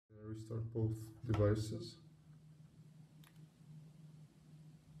restart both devices.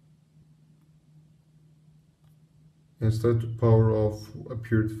 And start to power off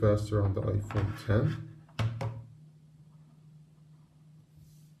appeared faster on the iPhone 10.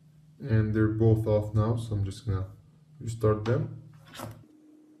 And they're both off now, so I'm just gonna restart them.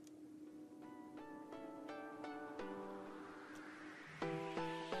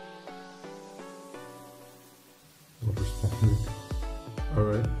 Not responding.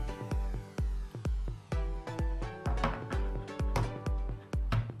 Alright.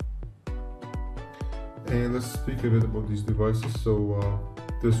 And let's speak a bit about these devices. So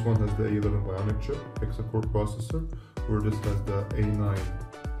this one has the A11 Bionic chip, hexa-core processor, where this has the A9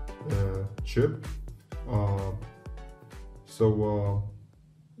 chip.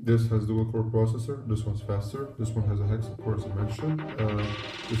 This has dual-core processor. This one's faster. This one has a hexa-core, as I mentioned.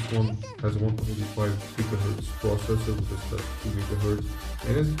 This one has a 1.85 gigahertz processor, with this has 2 gigahertz.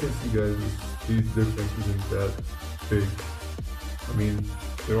 And as you can see, guys, the speed difference isn't that big. I mean,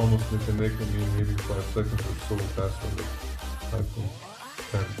 they're almost neck and neck. I mean, maybe 5 seconds or so faster on the iPhone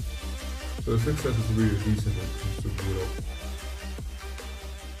 10. So the 6S is really decent when it comes to boot up.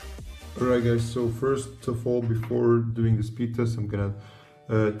 Alright guys, so first of all, before doing the speed test, I'm gonna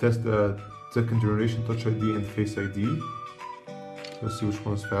test the second generation Touch ID and Face ID. Let's see which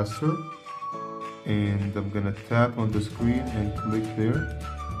one is faster. And I'm gonna tap on the screen and click there.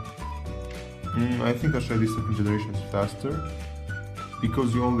 I think Touch ID second generation is faster,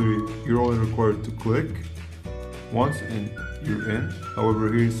 because you're only required to click once and you're in.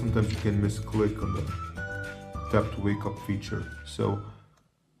 However, here sometimes you can misclick on the tap to wake up feature. So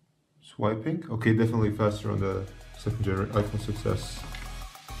swiping, okay, definitely faster on the second generation iPhone 6S.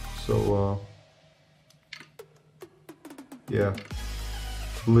 So yeah,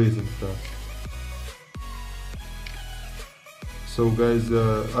 blazing fast. So guys,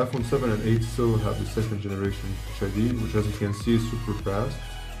 iPhone 7 and 8 still have the second generation Touch ID, which as you can see is super fast.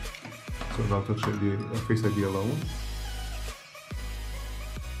 So now Touch ID, Face ID alone.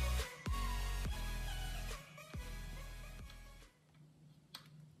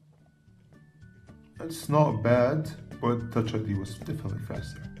 It's not bad, but Touch ID was definitely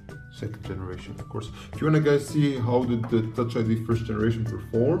faster. Second generation, of course. If you wanna guys see how did the Touch ID first generation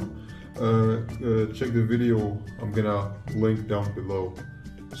perform, check the video I'm gonna link down below.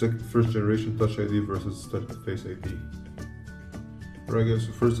 Check first generation Touch ID versus Face ID. Alright guys,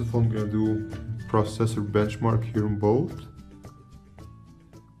 so first of all I'm gonna do processor benchmark here on both.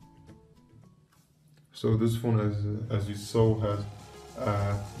 So this phone, as you saw, has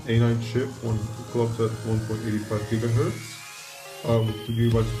A9 chip, clocked at 1.85 gigahertz. With 2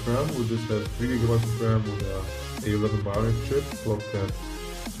 GB of RAM. With this has 3 GB of RAM with A11 Bionic chip, clocked at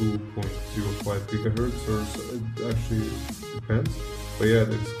 2.05 gigahertz, or so, it actually depends. But yeah,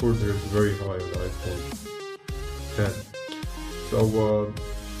 the score there is very high on the iPhone 10. So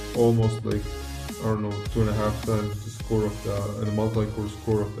almost like, I don't know, 2.5 times the score of the multi-core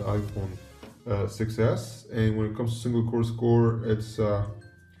score of the iPhone 6S. And when it comes to single core score, it's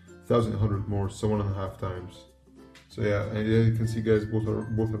 1,100 more, so 1.5 times. So yeah, and you can see guys, both are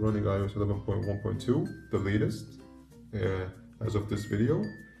running iOS 11.1.2, the latest, as of this video.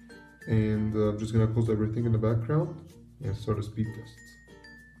 And I'm just gonna close everything in the background and start a speed test.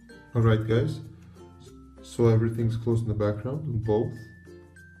 Alright guys, so everything's closed in the background on both.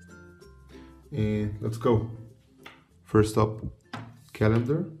 And let's go. First up,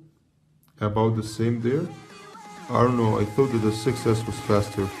 calendar, about the same there. I don't know, I thought that the 6S was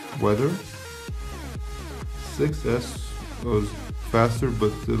faster. Weather, 6S was faster,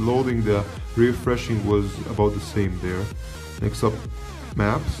 but the loading, the refreshing was about the same there. Next up,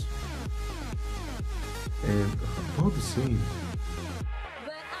 maps, and about the same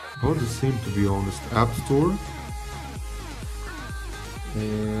to be honest. App Store,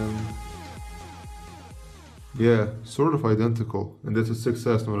 and yeah, sort of identical, and that's a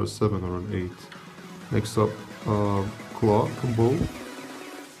 6S, not a 7 or an 8. Next up, clock on both.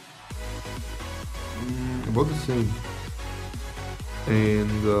 About the same.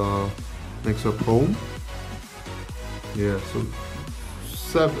 And next up, home. Yeah, so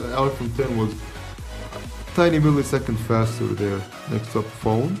iPhone 10 was a tiny millisecond faster there. Next up,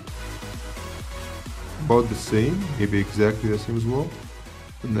 phone. About the same, maybe exactly the same as well.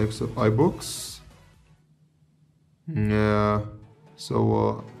 And next up, iBooks. Yeah,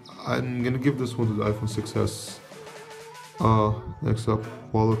 so I'm gonna give this one to the iPhone 6S. Next up,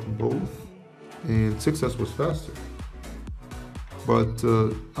 wallet on both. And 6S was faster, but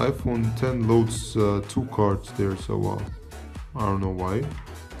iPhone 10 loads 2 cards there, so I don't know why.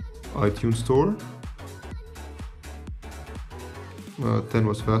 iTunes Store, 10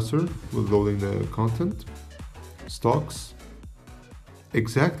 was faster with loading the content. Stocks,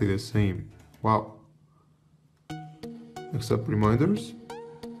 exactly the same. Wow. Except reminders.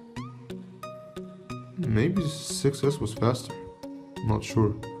 Maybe 6S was faster. Not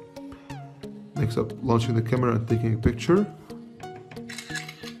sure. Next up, launching the camera and taking a picture.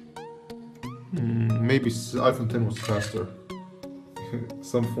 Maybe iPhone 10 was faster.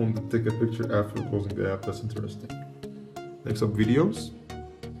 Some phone that take a picture after closing the app. That's interesting. Next up, videos.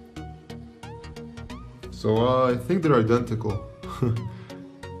 So I think they're identical.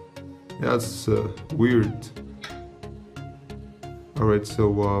 Yeah, it's weird. Alright,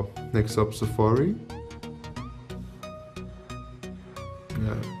 so next up, Safari.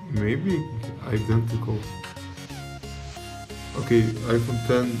 Yeah, maybe identical. Okay, iPhone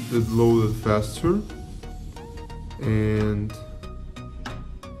 10 did load it faster. And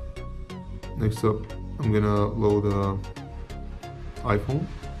next up, I'm gonna load iPhone.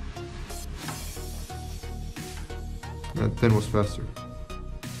 Yeah, 10 was faster.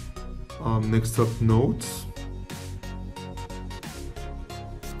 Next up, notes.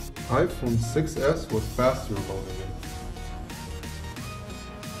 iPhone 6S was faster loading it.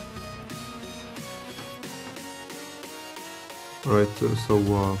 Alright, so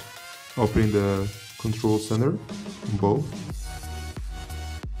opening the control center on both.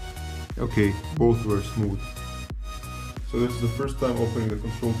 Okay, both were smooth. So this is the first time opening the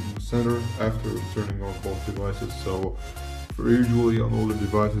control center after turning on both devices. So for usually on older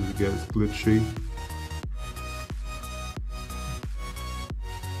devices it gets glitchy.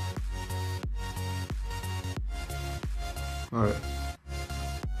 Alright.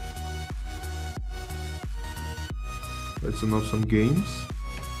 Let's unlock some games.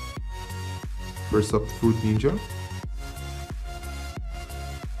 First up, Fruit Ninja.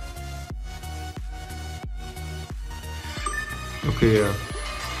 Okay, yeah.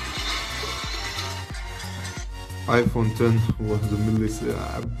 iPhone 10 was a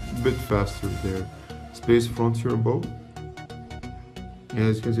bit faster there. Space Frontier on both. Yeah,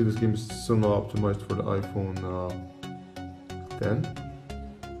 as you can see, this game is still not optimized for the iPhone 10.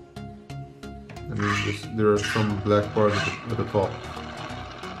 I mean, there are some black bars at the top.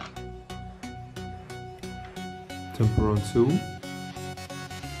 Temper on 2.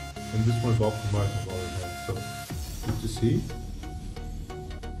 And this one's optimized on the other hand, so good to see.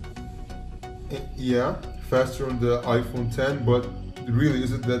 Yeah, faster on the iPhone 10, but really,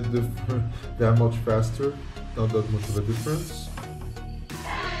 is it that much faster? Not that much of a difference.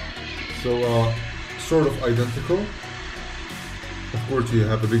 So, sort of identical. Of course, you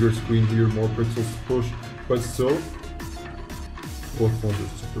have a bigger screen here, more pixels to push, but still, both phones are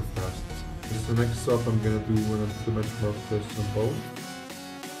super fast. So next up, I'm gonna do one of the benchmark tests on both.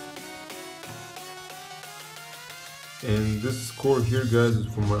 And this score here, guys, is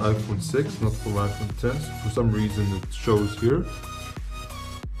for my iPhone 6, not for my iPhone 10. So for some reason, it shows here.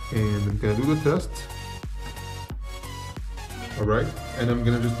 And I'm gonna do the test. Alright, and I'm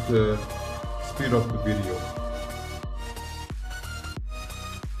gonna just speed up the video.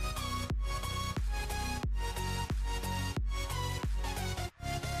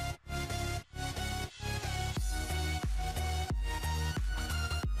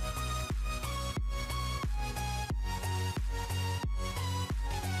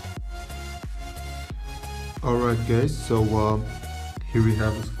 Alright guys, so here we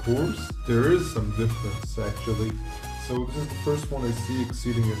have the scores. There is some difference actually. So this is the first one I see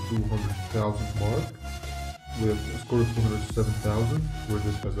exceeding a 200,000 mark with a score of 207,000, where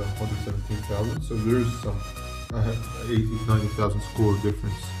this has 117,000. So there is some 90,000 score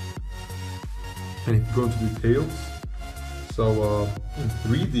difference. And if you go into details, so in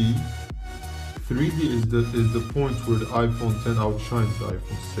 3D is the point where the iPhone 10 outshines the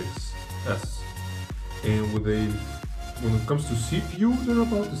iPhone 6s. And when it comes to CPU, they're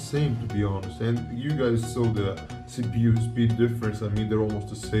about the same, to be honest. And you guys saw the CPU speed difference. I mean, they're almost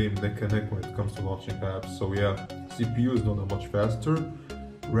the same neck and neck when it comes to launching apps. So yeah, CPU is not that much faster.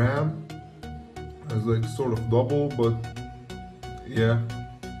 RAM is like sort of double, but yeah,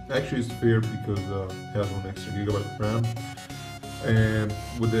 actually it's fair because it has 1 extra gigabyte of RAM. And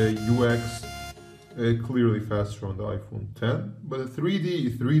with the UX, clearly faster on the iPhone 10, but the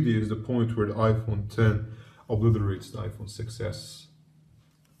 3D is the point where the iPhone 10 obliterates the iPhone 6s.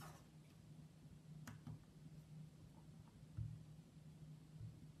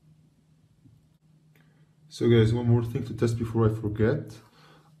 So guys, one more thing to test before I forget.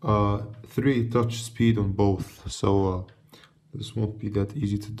 3 touch speed on both, so this won't be that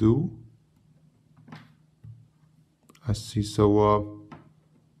easy to do. I see, so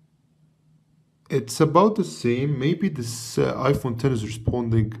It's about the same. Maybe this iPhone 10 is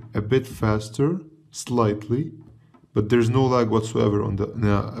responding a bit faster, slightly, but there's no lag whatsoever on the,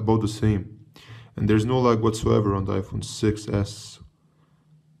 nah, about the same. And there's no lag whatsoever on the iPhone 6s.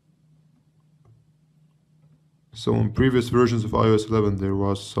 So on previous versions of iOS 11 there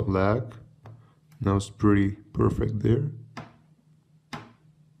was some lag. Now it's pretty perfect there.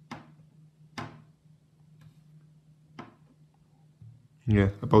 Yeah,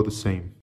 about the same.